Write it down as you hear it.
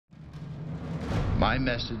My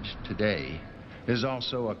message today is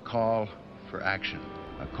also a call for action,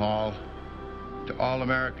 a call to all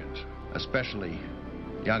Americans, especially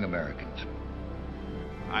young Americans.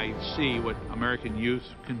 I see what American youth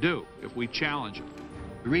can do if we challenge them.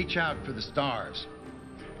 Reach out for the stars.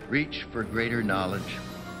 Reach for greater knowledge.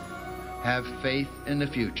 Have faith in the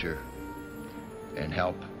future. And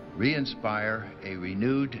help re-inspire a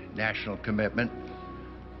renewed national commitment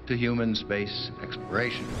to human space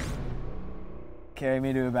exploration. Carry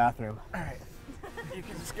me to a bathroom. All right. You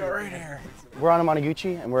can just go right here. We're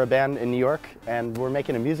Anamanaguchi, and we're a band in New York, and we're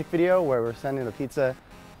making a music video where we're sending the pizza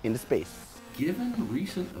into space. Given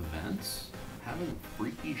recent events, having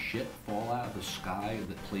freaky shit fall out of the sky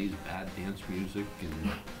that plays bad dance music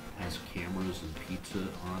and has cameras and pizza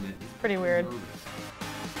on it. It's pretty weird.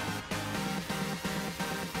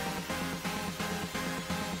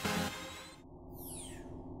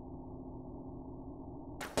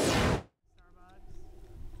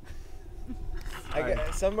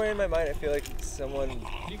 Somewhere in my mind, I feel like someone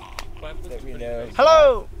that we know.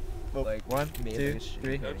 Hello! Like 1, 2,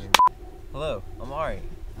 3. Hello, I'm Ari.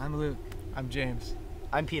 I'm Luke. I'm James.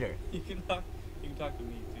 I'm Peter. You can talk to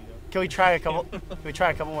me too. Yo. Can we try a couple? Can we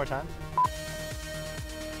try a couple more times?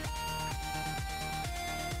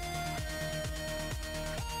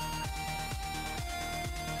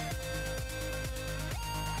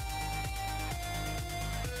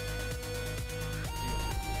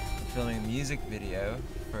 Filming a music video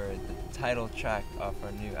for the title track off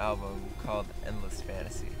our new album called Endless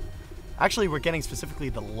Fantasy. Actually, we're getting specifically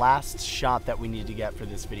the last shot that we need to get for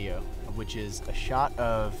this video, which is a shot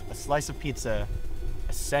of a slice of pizza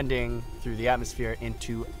ascending through the atmosphere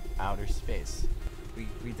into outer space.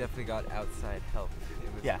 We definitely got outside help.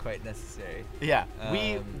 It was quite necessary. Yeah,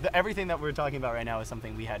 everything that we're talking about right now is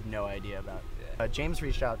something we had no idea about. Yeah. James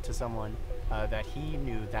reached out to someone that he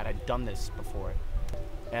knew that had done this before.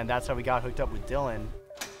 And that's how we got hooked up with Dylan.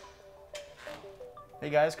 Hey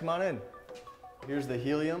guys, come on in. Here's the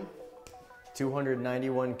helium,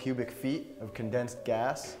 291 cubic feet of condensed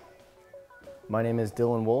gas. My name is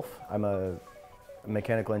Dylan Wolf. I'm a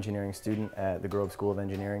mechanical engineering student at the Grove School of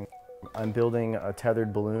Engineering. I'm building a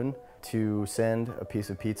tethered balloon to send a piece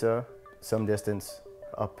of pizza some distance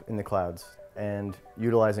up in the clouds, and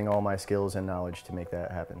utilizing all my skills and knowledge to make that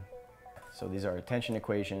happen. So these are tension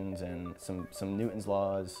equations and some Newton's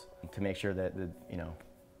laws to make sure that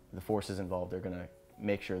the forces involved are going to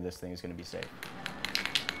make sure this thing is going to be safe.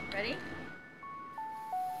 Ready?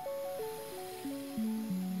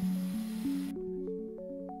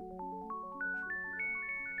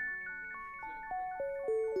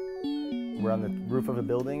 We're on the roof of a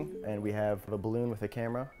building and we have a balloon with a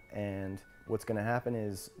camera, and what's going to happen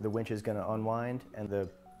is the winch is going to unwind and the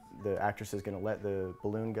actress is going to let the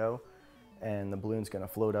balloon go, and the balloon's going to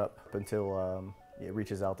float up until it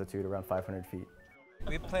reaches altitude around 500 feet.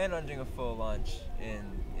 We plan on doing a full launch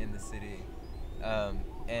in the city,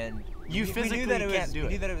 and you physically we knew that can't do it. We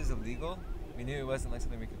knew that it was illegal. We knew it wasn't like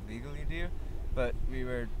something we could legally do, but we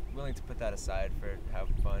were willing to put that aside for how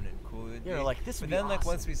fun and cool it would be. Like, this would be But then, awesome. like,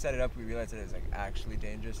 once we set it up, we realized that it was like actually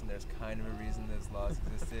dangerous, and there's kind of a reason those laws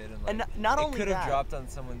existed, and like not only it could have that, dropped on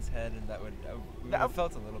someone's head, and that would have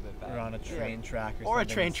felt a little bit bad. Or on a train track or a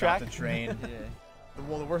something. train track. The train. Yeah.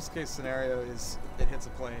 Well, the worst case scenario is it hits a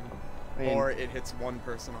plane, or it hits one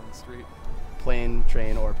person on the street, Plane,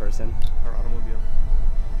 train, or person. or automobile.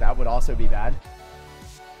 That would also be bad.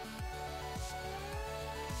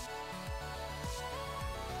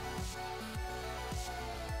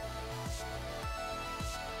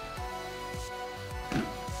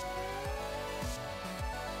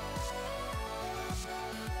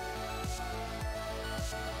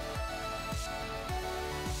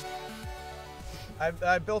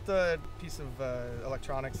 I built a piece of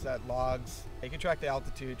electronics that logs. You can track the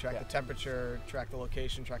altitude, track the temperature, track the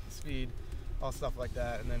location, track the speed, all stuff like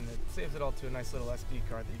that, and then it saves it all to a nice little SD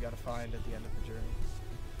card that you got to find at the end of the journey.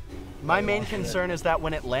 My main concern is that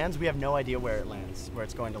when it lands, we have no idea where it lands, where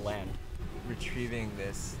it's going to land. Retrieving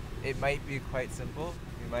this, it might be quite simple.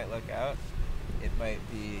 We might look out. It might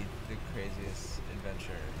be the craziest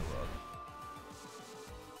adventure in the world.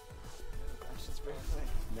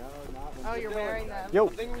 No, not when Oh, you're wearing them. Yo. I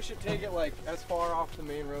think we should take it like as far off the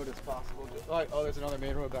main road as possible. Just like, oh, there's another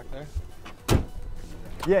main road back there.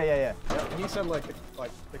 Yeah. He said like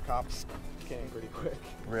the cops came pretty quick.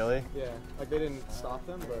 Really? Yeah, like they didn't stop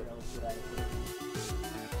them, but.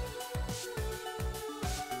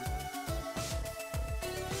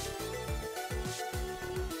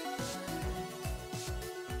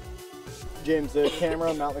 James, the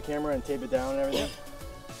camera, mount the camera and tape it down and everything.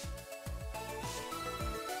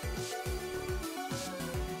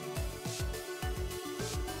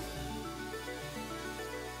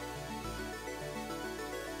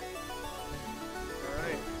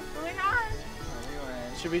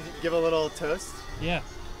 should we give a little toast? Yeah.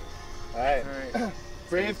 All right.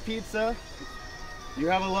 Brave Pizza, you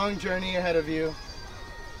have a long journey ahead of you.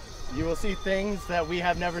 You will see things that we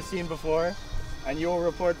have never seen before, and you will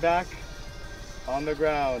report back on the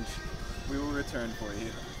ground. We will return for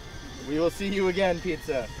you. We will see you again,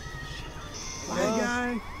 Pizza. Bye,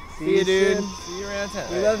 guy. See you, dude. See you around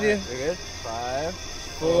town. We love you. You're good. 5,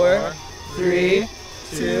 4, 3,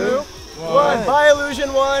 2, 1. Bye,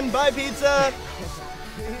 Illusion 1. Bye, Pizza.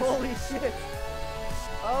 Holy shit.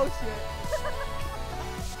 Oh, shit.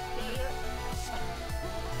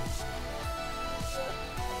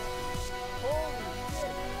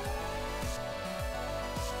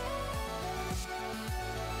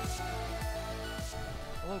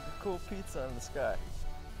 Look, a cool pizza in the sky.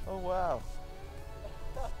 Oh, wow.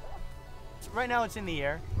 Right now it's in the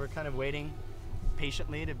air. We're kind of waiting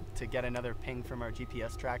patiently to get another ping from our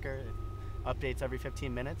GPS tracker. It updates every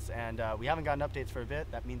 15 minutes, and we haven't gotten updates for a bit.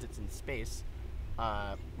 That means it's in space,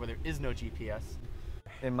 where there is no GPS.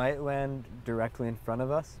 It might land directly in front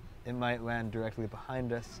of us. It might land directly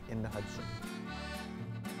behind us in the Hudson.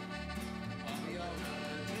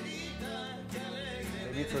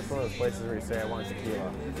 Maybe it's just one of those places where you say, I want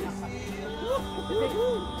tequila.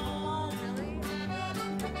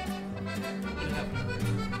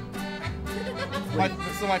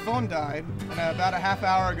 So my phone died, and about a half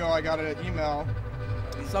hour ago I got an email,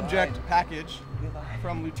 subject package,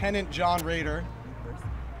 from Lieutenant John Rader.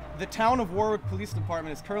 The Town of Warwick Police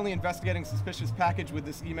Department is currently investigating suspicious package with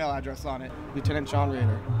this email address on it. Lieutenant John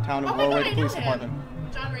Rader, Town of Warwick Police Department.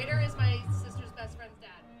 John Rader is my sister's best friend's dad.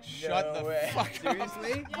 Shut the fuck up.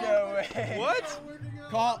 Seriously? Yeah. No way. What?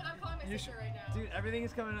 Call. I'm calling my sister right now. Dude, everything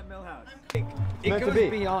is coming up Millhouse. It goes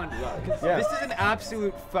beyond. Yeah. This is an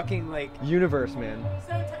absolute fucking like Universe, man.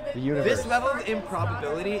 So The universe. this level of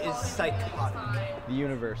improbability is psychotic. The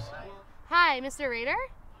universe. Hi, Mr. Rader?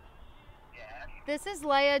 This is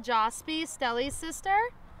Leia Jospy, Stelly's sister.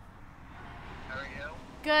 How are you?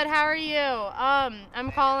 Good, how are you?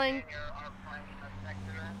 I'm calling. You're our prime suspect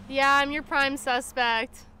today? Yeah, I'm your prime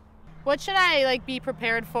suspect. What should I be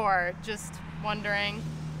prepared for? Just wondering.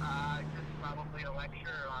 Just probably a lecture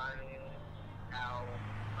on how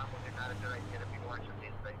probably not a good idea to be watching these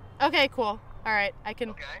things. Okay, cool. All right, I can.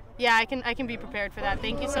 Okay. Yeah, I can be prepared for that.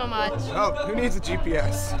 Thank you so much. Oh, who needs a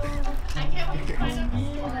GPS? I can't wait to find out the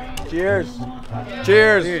story. Cheers.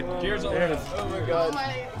 Cheers. Dude. Cheers. Oh my god. Oh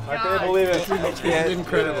my I God. can't believe it. This is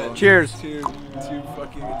incredible. Cheers. Two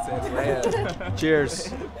fucking insane.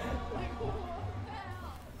 Cheers.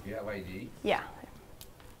 You have ID? Yeah.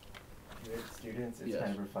 Students, it's Yes.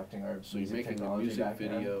 kind of reflecting our So you're music making a technology music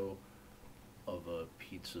background. video of a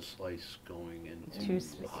pizza slice going into Into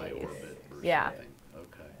space. high orbit or Yeah. something.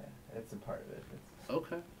 Okay. It's a part of it. It's,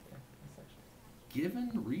 Okay. yeah, it's actually.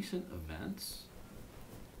 Given recent events,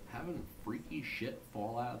 having freaky shit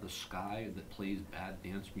fall out of the sky that plays bad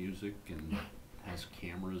dance music and has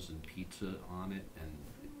cameras and pizza on it, and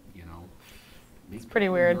makes pretty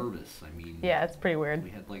people weird. nervous. I mean, Yeah, it's pretty weird. we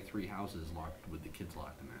had like 3 houses locked with the kids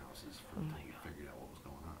locked in their houses for until we figured out what was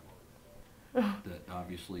going on. That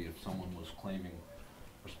obviously, if someone was claiming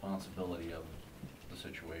responsibility of the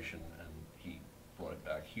situation and he brought it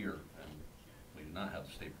back here, and we did not have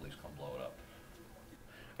the state police come blow it up.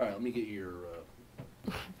 All right, let me get your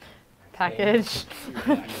Package.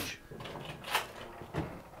 package.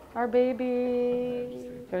 Our baby.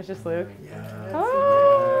 It was just Luke. Yes.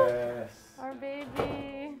 Oh, Yes. our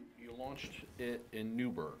baby. You launched it in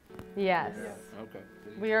Newburgh. Yes. Okay.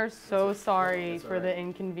 We are so sorry for the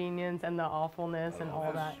inconvenience and the awfulness and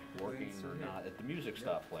all that. Working or not, if the music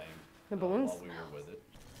stopped playing The balloons. while we were with it.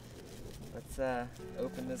 Let's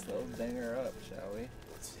open this little banger up, shall we?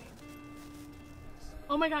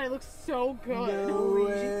 Oh my god, it looks so good. No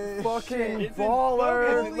way. Fucking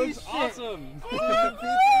baller. It looks awesome.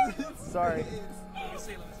 Sorry.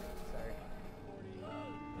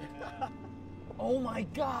 Oh my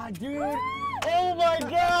god, dude! Oh my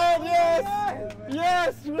god, yes!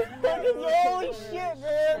 Yes! Fucking holy shit,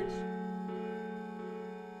 man!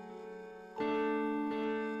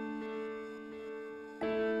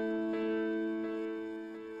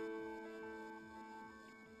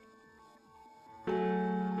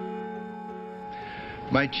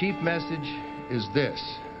 My chief message is this: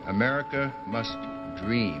 America must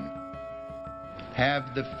dream.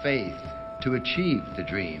 Have the faith to achieve the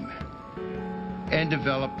dream and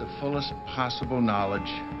develop the fullest possible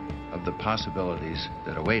knowledge of the possibilities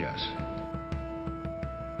that await us.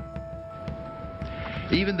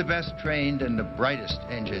 Even the best trained and the brightest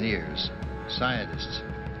engineers, scientists,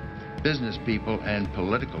 business people, and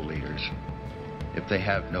political leaders, if they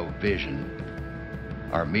have no vision,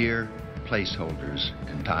 are mere placeholders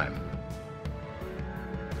in time.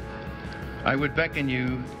 I would beckon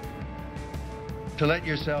you to let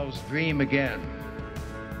yourselves dream again.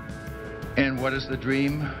 And what is the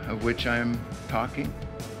dream of which I'm talking?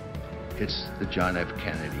 It's the John F.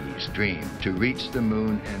 Kennedy's dream to reach the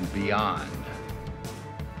moon and beyond.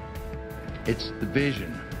 It's the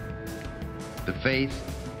vision, the faith,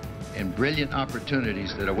 and brilliant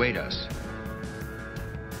opportunities that await us.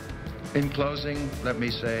 In closing, let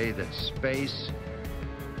me say that space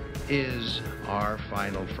is our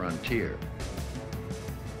final frontier.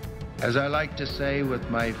 As I like to say, with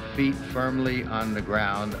my feet firmly on the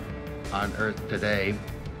ground on Earth today,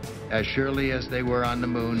 as surely as they were on the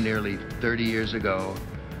moon nearly 30 years ago,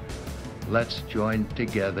 let's join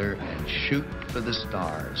together and shoot for the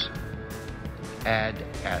stars. Ad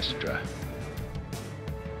Astra.